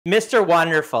Mr.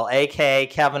 Wonderful, aka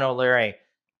Kevin O'Leary,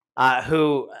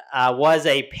 who was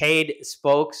a paid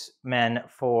spokesman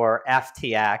for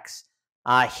FTX.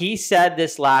 He said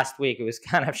this last week. It was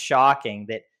kind of shocking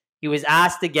that he was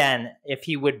asked again if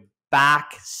he would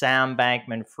back Sam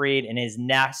Bankman-Fried in his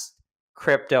next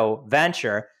crypto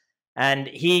venture. And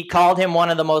he called him one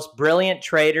of the most brilliant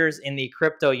traders in the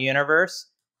crypto universe.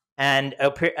 And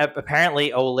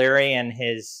apparently O'Leary and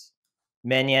his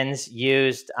minions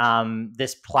used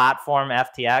this platform,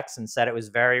 FTX, and said it was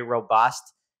very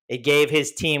robust. It gave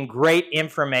his team great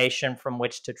information from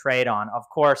which to trade on. Of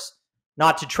course,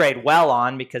 not to trade well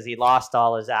on because he lost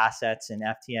all his assets in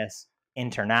FTS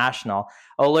International.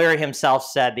 O'Leary himself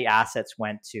said the assets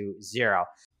went to zero.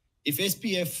 If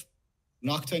SPF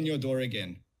knocked on your door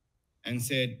again and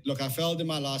said, look, I failed in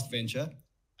my last venture.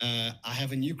 I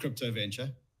have a new crypto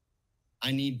venture.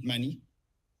 I need money.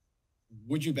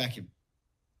 Would you back him?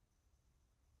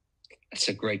 That's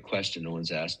a great question. No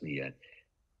one's asked me yet.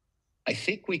 I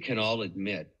think we can all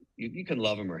admit, you can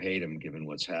love him or hate him given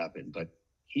what's happened, but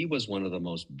he was one of the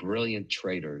most brilliant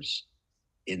traders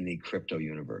in the crypto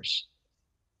universe.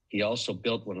 He also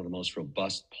built one of the most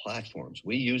robust platforms.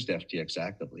 We used FTX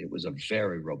actively. It was a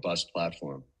very robust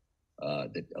platform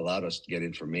that allowed us to get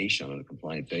information on a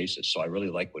compliant basis. So I really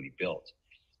like what he built.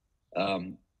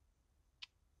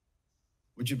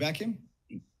 Would you back him?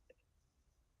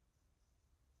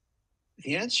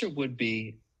 The answer would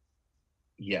be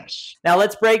yes. Now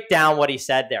let's break down what he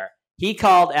said there. He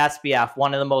called SBF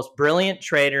one of the most brilliant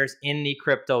traders in the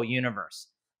crypto universe.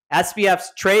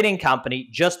 SBF's trading company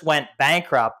just went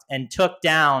bankrupt and took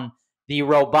down the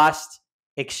robust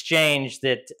exchange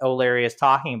that O'Leary is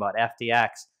talking about, FTX.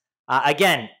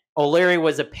 Again, O'Leary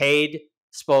was a paid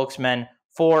spokesman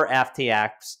for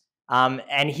FTX,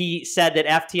 and he said that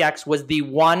FTX was the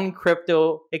one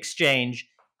crypto exchange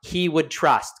he would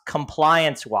trust,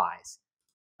 compliance-wise.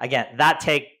 Again, that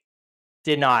take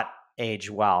did not age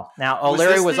well. Now,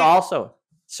 O'Leary was also...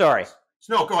 Sorry.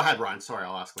 No, go ahead, Ryan. Sorry,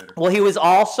 I'll ask later. Well, he was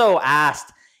also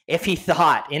asked if he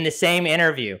thought, in the same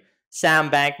interview,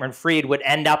 Sam Bankman-Fried would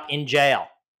end up in jail.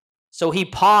 So he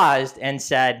paused and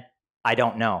said, I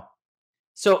don't know.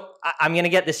 So I'm going to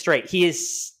get this straight. He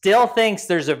still thinks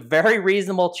there's a very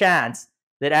reasonable chance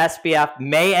that SBF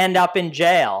may end up in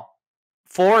jail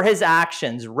for his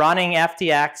actions running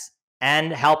FTX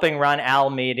and helping run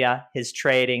Alameda, his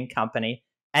trading company.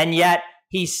 And yet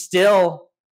he still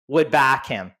would back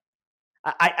him.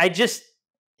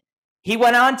 He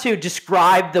went on to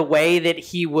describe the way that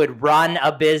he would run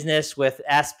a business with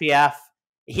SPF.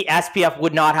 SPF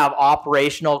would not have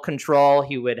operational control.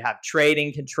 He would have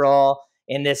trading control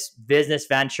in this business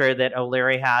venture that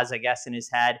O'Leary has, I guess, in his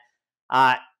head.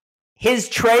 His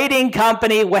trading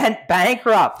company went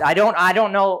bankrupt. I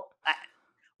don't know.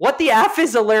 What the F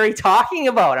is O'Leary talking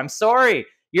about? I'm sorry.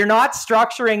 You're not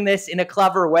structuring this in a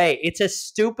clever way. It's a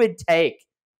stupid take.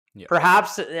 Yep.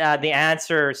 Perhaps the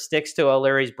answer sticks to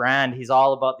O'Leary's brand. He's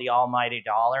all about the almighty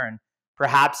dollar, and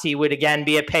perhaps he would again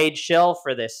be a paid shill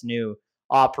for this new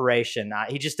operation.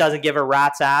 He just doesn't give a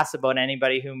rat's ass about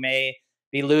anybody who may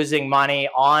be losing money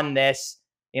on this,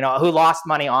 who lost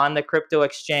money on the crypto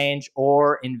exchange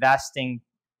or investing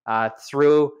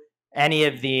through any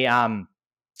of the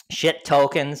shit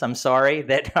tokens, I'm sorry,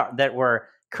 that were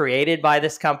created by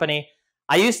this company.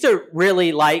 I used to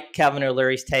really like Kevin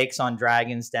O'Leary's takes on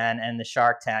Dragon's Den and the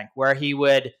Shark Tank, where he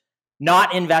would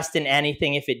not invest in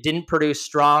anything if it didn't produce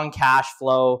strong cash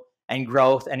flow and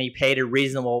growth, and he paid a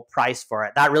reasonable price for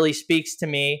it. That really speaks to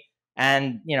me,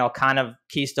 and kind of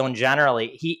Keystone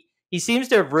generally. He seems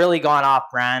to have really gone off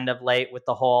brand of late with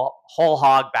the whole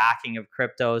hog backing of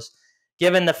cryptos,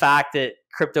 given the fact that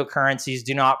cryptocurrencies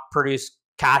do not produce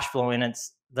cash flow in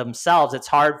themselves. It's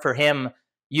hard for him,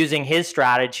 using his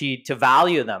strategy, to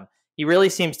value them. He really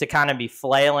seems to kind of be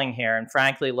flailing here and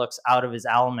frankly looks out of his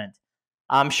element.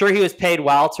 I'm sure he was paid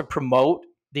well to promote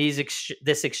this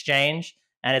exchange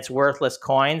and its worthless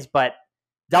coins, but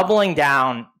doubling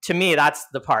down, to me, that's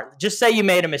the part. Just say you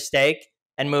made a mistake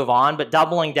and move on, but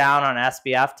doubling down on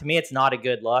SBF, to me, it's not a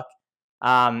good look.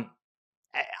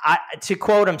 To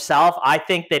quote himself, I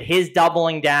think that his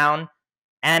doubling down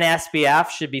and SBF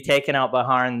should be taken out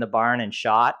behind the barn and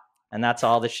shot. And that's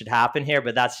all that should happen here,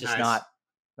 but that's just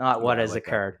not what has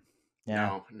occurred.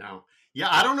 Yeah. No. Yeah,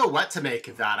 I don't know what to make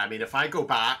of that. I mean, if I go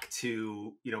back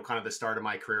to, kind of the start of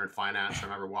my career in finance, I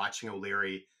remember watching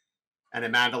O'Leary and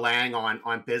Amanda Lang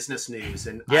on Business News.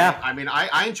 And yeah,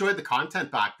 I enjoyed the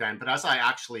content back then, but as I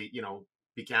actually,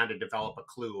 began to develop a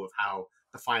clue of how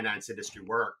the finance industry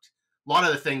worked, a lot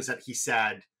of the things that he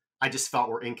said, I just felt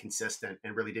were inconsistent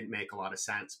and really didn't make a lot of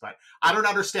sense. But I don't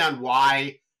understand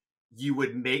why you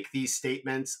would make these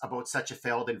statements about such a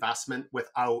failed investment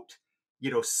without,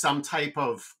 some type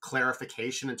of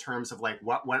clarification in terms of like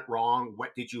what went wrong,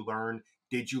 what did you learn,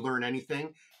 did you learn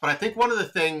anything? But I think one of the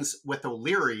things with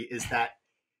O'Leary is that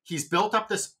he's built up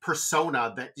this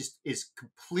persona that just is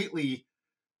completely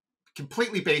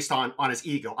based on his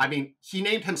ego. I mean, he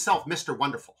named himself Mr.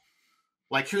 Wonderful.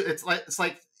 Like it's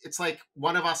like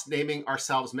one of us naming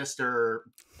ourselves Mr.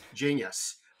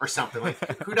 Genius or something. Like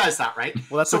who does that, right?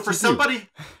 Well, that's so what for you somebody. do.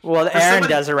 Well, Aaron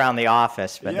does around the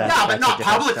office, but but not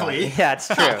publicly. Yeah, it's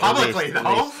true. Not publicly,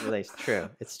 though. At least true.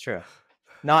 It's true.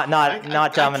 Not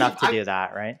dumb enough to do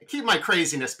that, right? Keep my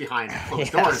craziness behind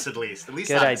closed doors, at least. At least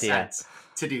good that idea. makes sense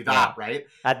to do that, right?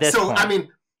 At this point. I mean,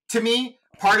 to me,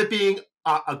 part of being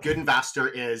a good investor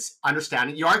is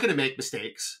understanding you are going to make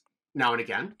mistakes now and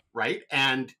again, right?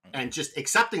 And just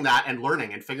accepting that and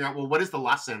learning and figuring out, well, what is the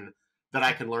lesson that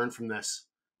I can learn from this?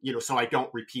 So I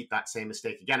don't repeat that same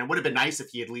mistake again. It would have been nice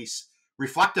if he at least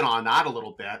reflected on that a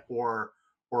little bit, or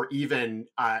even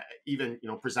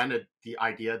presented the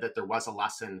idea that there was a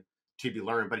lesson to be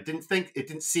learned. But it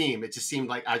just seemed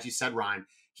like, as you said, Ryan,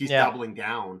 he's doubling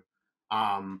down.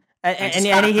 And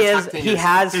he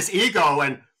has his ego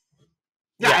and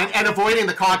avoiding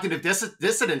the cognitive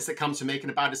dissonance that comes from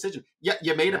making a bad decision. Yeah,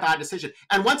 you made a bad decision.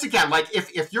 And once again, like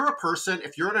if you're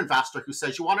if you're an investor who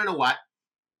says, you want to know what?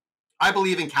 I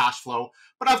believe in cash flow,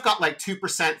 but I've got like 2%,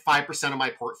 5% of my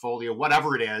portfolio,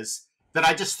 whatever it is, that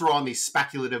I just throw on these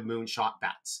speculative moonshot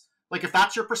bets. Like if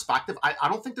that's your perspective, I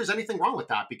don't think there's anything wrong with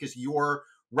that, because you're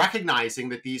recognizing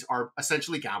that these are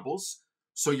essentially gambles.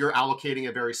 So you're allocating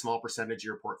a very small percentage of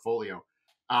your portfolio.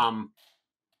 I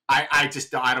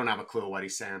don't have a clue what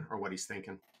he's saying or what he's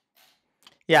thinking.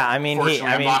 Yeah, I mean,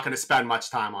 I'm not going to spend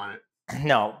much time on it.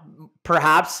 No,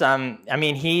 perhaps. I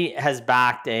mean, he has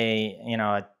backed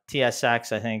a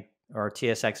TSX, I think, or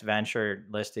TSX Venture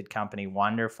listed company,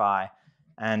 WonderFi,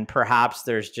 and perhaps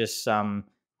there's just some,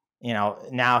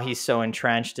 now he's so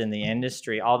entrenched in the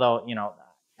industry. Although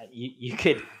you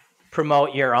could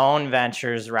promote your own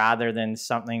ventures rather than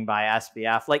something by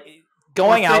SBF, like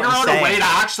going out and figure out a way to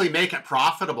actually make it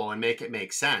profitable and make it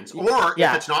make sense. Or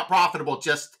if it's not profitable,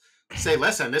 just say,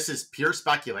 listen, this is pure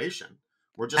speculation.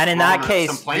 We're just in that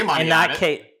case,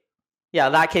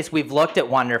 we've looked at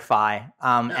WonderFi,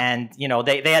 and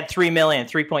they had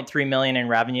 3.3 million in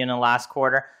revenue in the last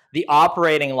quarter. The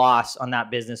operating loss on that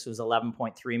business was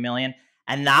 11.3 million,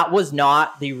 and that was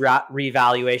not the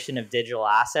revaluation of digital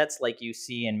assets like you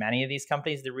see in many of these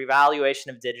companies. The revaluation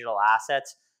of digital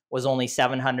assets was only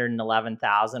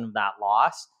 711,000 of that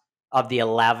loss, of the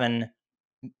 11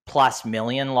 plus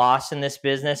million loss in this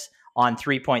business on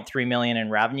 3.3 million in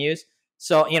revenues.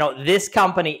 So, this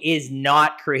company is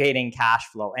not creating cash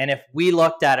flow. And if we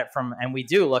looked at it and we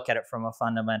do look at it from a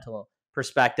fundamental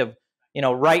perspective,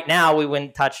 right now we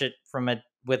wouldn't touch it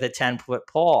with a 10-foot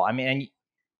pole. I mean, and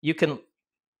you can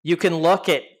look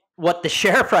at what the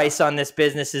share price on this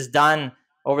business has done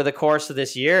over the course of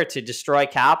this year to destroy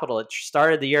capital. It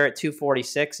started the year at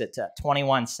 246 at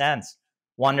 21 cents.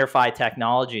 WonderFi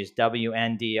Technologies,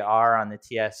 WNDR on the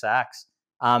TSX.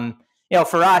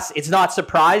 For us, it's not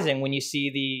surprising when you see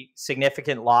the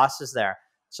significant losses there.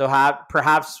 So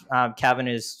perhaps Kevin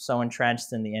is so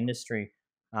entrenched in the industry,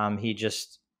 he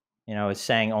just, is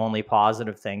saying only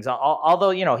positive things. Although,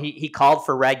 he called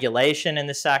for regulation in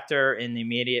the sector in the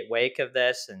immediate wake of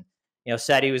this, and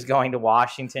said he was going to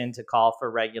Washington to call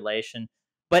for regulation.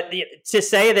 But to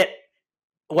say that,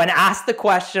 when asked the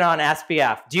question on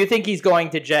SPF, do you think he's going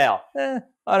to jail?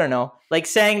 I don't know. Like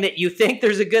saying that you think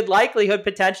there's a good likelihood,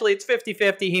 potentially it's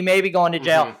 50-50, he may be going to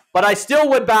jail, but I still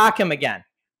would back him again.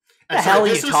 What the hell are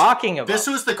you talking about? This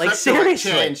was the crypto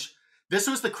exchange. This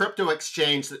was the crypto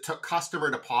exchange that took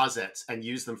customer deposits and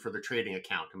used them for their trading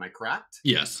account. Am I correct?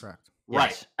 Yes. Correct.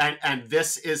 Right. Yes. And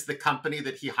this is the company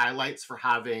that he highlights for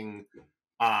having,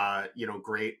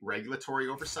 great regulatory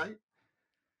oversight.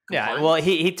 Yeah, well,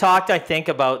 he talked, I think,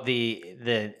 about the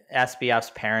SBF's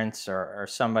parents or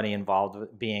somebody involved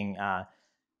with being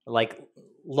like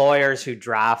lawyers who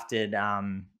drafted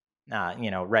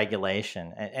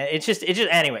regulation. And it's just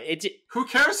anyway. Who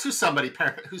cares who somebody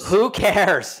who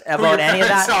cares about any of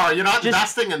that? Sorry, you're not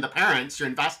investing in the parents. You're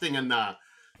investing in the.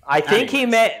 I think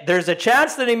there's a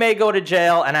chance that he may go to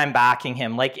jail, and I'm backing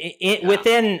him. Like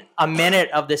within a minute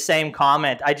of the same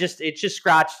comment, I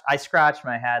scratched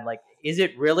my head. Like, is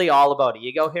it really all about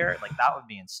ego here? Like, that would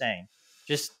be insane.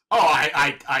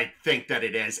 I think that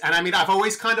it is. And I mean, I've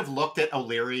always kind of looked at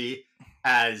O'Leary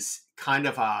as kind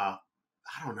of I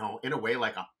don't know, in a way,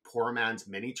 like a poor man's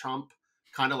mini Trump.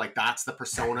 Kind of like that's the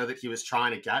persona that he was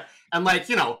trying to get. And like,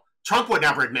 Trump would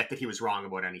never admit that he was wrong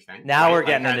about anything. Now we're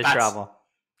getting into trouble.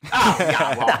 Oh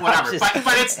yeah, well, whatever.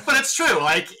 But it's true.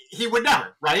 Like he would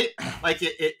never, right? Like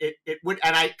it would,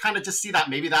 and I kind of just see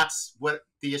that maybe that's what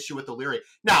the issue with O'Leary.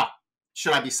 Now,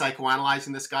 should I be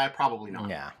psychoanalyzing this guy? Probably not.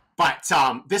 Yeah. But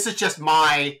this is just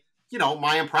my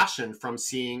impression from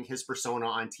seeing his persona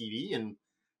on TV,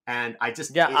 and I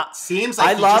just it seems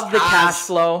like I love the cash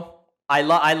flow. I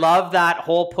love that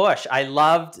whole push. I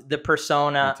loved the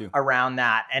persona around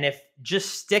that, and if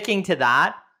just sticking to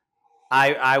that.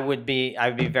 I would be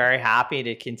very happy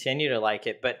to continue to like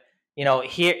it, but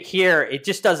here it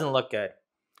just doesn't look good.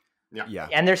 Yeah.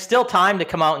 And there's still time to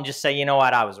come out and just say, you know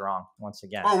what, I was wrong once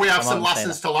again. Or we have some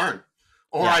lessons to learn.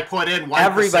 Or I put in 1%.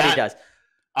 Everybody does.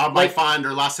 Of my fund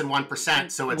or less than 1%,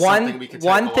 so it's something we can take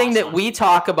one thing that on. we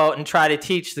talk about and try to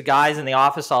teach the guys in the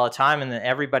office all the time, and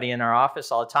everybody in our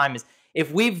office all the time, is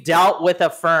if we've dealt with a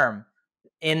firm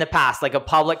in the past, like a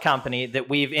public company, that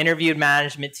we've interviewed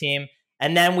management team,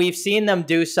 and then we've seen them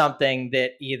do something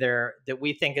that either that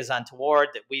we think is untoward,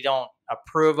 that we don't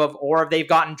approve of, or if they've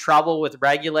gotten in trouble with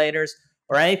regulators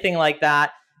or anything like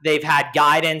that, they've had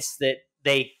guidance that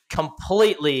they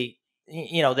completely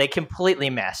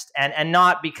missed. And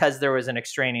not because there was an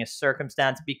extraneous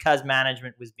circumstance, because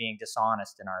management was being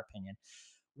dishonest, in our opinion.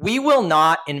 We will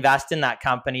not invest in that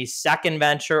company's second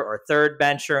venture or third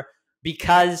venture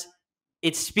because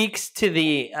it speaks to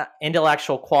the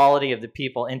intellectual quality of the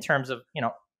people in terms of,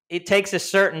 it takes a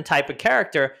certain type of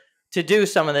character to do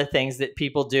some of the things that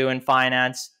people do in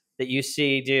finance that you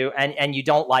see do and you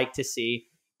don't like to see.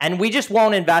 And we just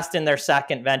won't invest in their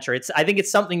second venture. I think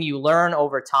it's something you learn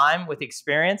over time with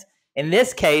experience. In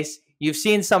this case, you've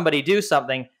seen somebody do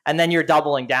something and then you're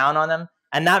doubling down on them.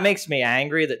 And that makes me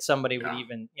angry that somebody would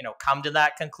even, come to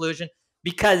that conclusion,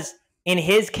 because in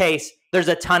his case, there's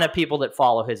a ton of people that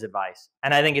follow his advice,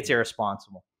 and I think it's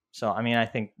irresponsible. So, I mean, I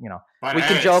think, we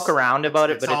can joke around about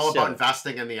it, but it's all about silly.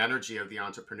 investing in the energy of the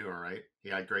entrepreneur, right? He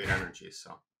had great energy,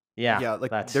 so. Yeah,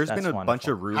 like there's been a bunch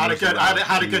of rumors.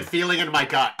 Had a good feeling in my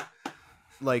gut.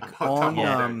 Like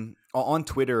on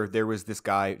Twitter, there was this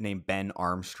guy named Ben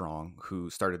Armstrong who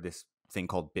started this thing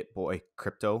called BitBoy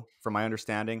Crypto, from my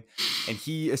understanding. And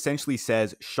he essentially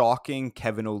says, shocking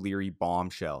Kevin O'Leary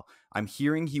bombshell. I'm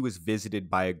hearing he was visited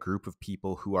by a group of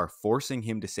people who are forcing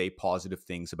him to say positive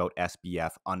things about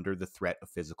SBF under the threat of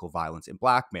physical violence and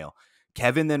blackmail.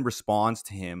 Kevin then responds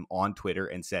to him on Twitter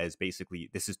and says, basically,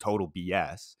 this is total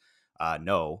BS.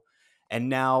 No. And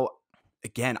now,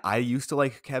 again, I used to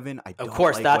like Kevin. Of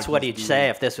course, that's what he'd say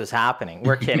if this was happening.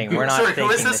 We're kidding. We're not. Sorry, who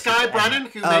is this guy, Brennan,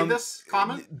 who made this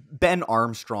comment? Ben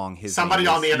Armstrong. Somebody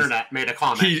on the internet made a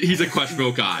comment. He's a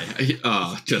questionable guy.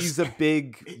 He's a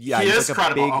big. Yeah, he he's is like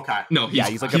credible. A big, okay. No,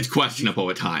 he's questionable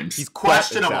at times. He's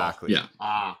questionable. Exactly.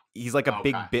 Yeah. He's like a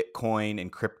big Bitcoin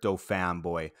and crypto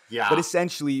fanboy. Yeah. But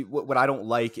essentially, what I don't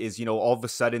like is, all of a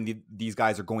sudden these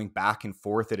guys are going back and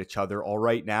forth at each other. All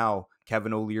right, now,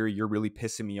 Kevin O'Leary, you're really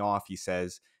pissing me off, he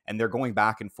says. And they're going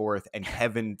back and forth. And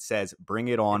Kevin says, bring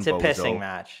it on, It's a bozo. pissing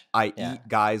match. I eat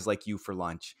guys like you for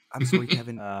lunch. I'm sorry,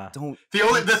 Kevin. Don't.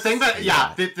 The thing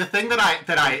that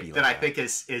I think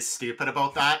is stupid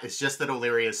about that is just that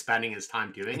O'Leary is spending his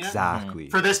time doing it. Exactly.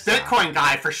 For this Bitcoin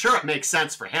guy, for sure, it makes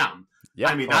sense for him. Yeah,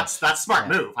 I mean, that's smart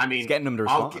move. I mean, he's getting him to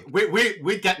respond.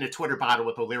 We'd get in a Twitter battle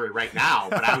with O'Leary right now,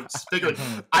 but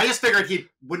I just figured he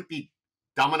wouldn't be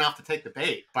dumb enough to take the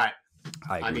bait. But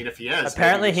I mean, if he is,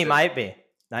 apparently he might be.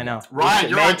 I know. Ryan,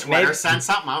 you're on Twitter. Send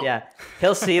something out. Yeah,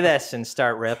 he'll see this and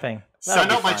start ripping.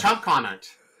 Send out my Trump comment.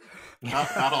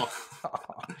 That'll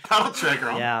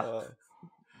trigger him. Yeah.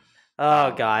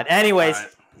 Oh God. Anyways,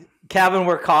 right. Kevin,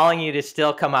 we're calling you to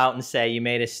still come out and say you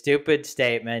made a stupid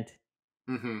statement.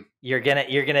 Mm-hmm. You're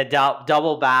gonna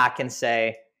double back and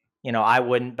say, I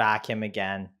wouldn't back him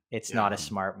again. It's not a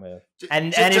smart move.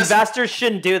 And investors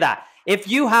shouldn't do that. If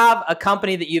you have a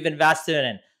company that you've invested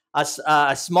in,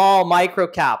 a small micro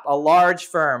cap, a large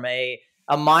firm, a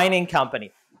mining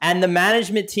company, and the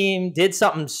management team did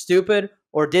something stupid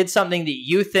or did something that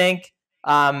you think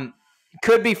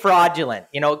could be fraudulent,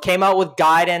 came out with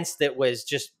guidance that was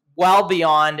just well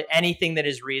beyond anything that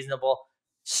is reasonable,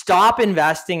 stop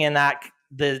investing in that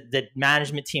the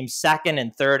management team's second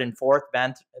and third and fourth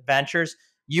ventures.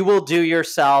 You will do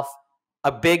yourself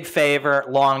a big favor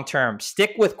long term.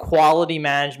 Stick with quality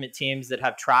management teams that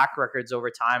have track records over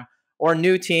time, or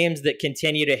new teams that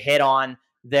continue to hit on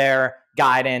their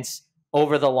guidance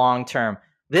over the long term.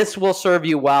 This will serve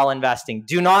you well investing.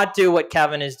 Do not do what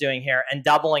Kevin is doing here and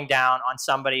doubling down on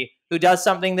somebody who does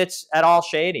something that's at all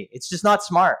shady. It's just not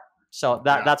smart. So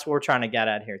that's what we're trying to get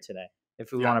at here today,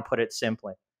 if we want to put it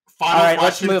simply. Final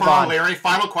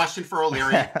question for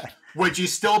O'Leary. Would you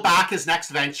still back his next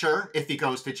venture if he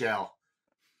goes to jail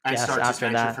and starts his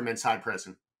venture from inside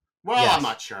prison? Well, Yes. I'm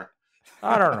not sure.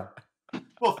 I don't know.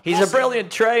 Well, He's a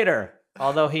brilliant trader,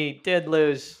 although he did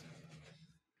lose.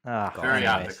 Very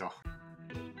anyways. ethical.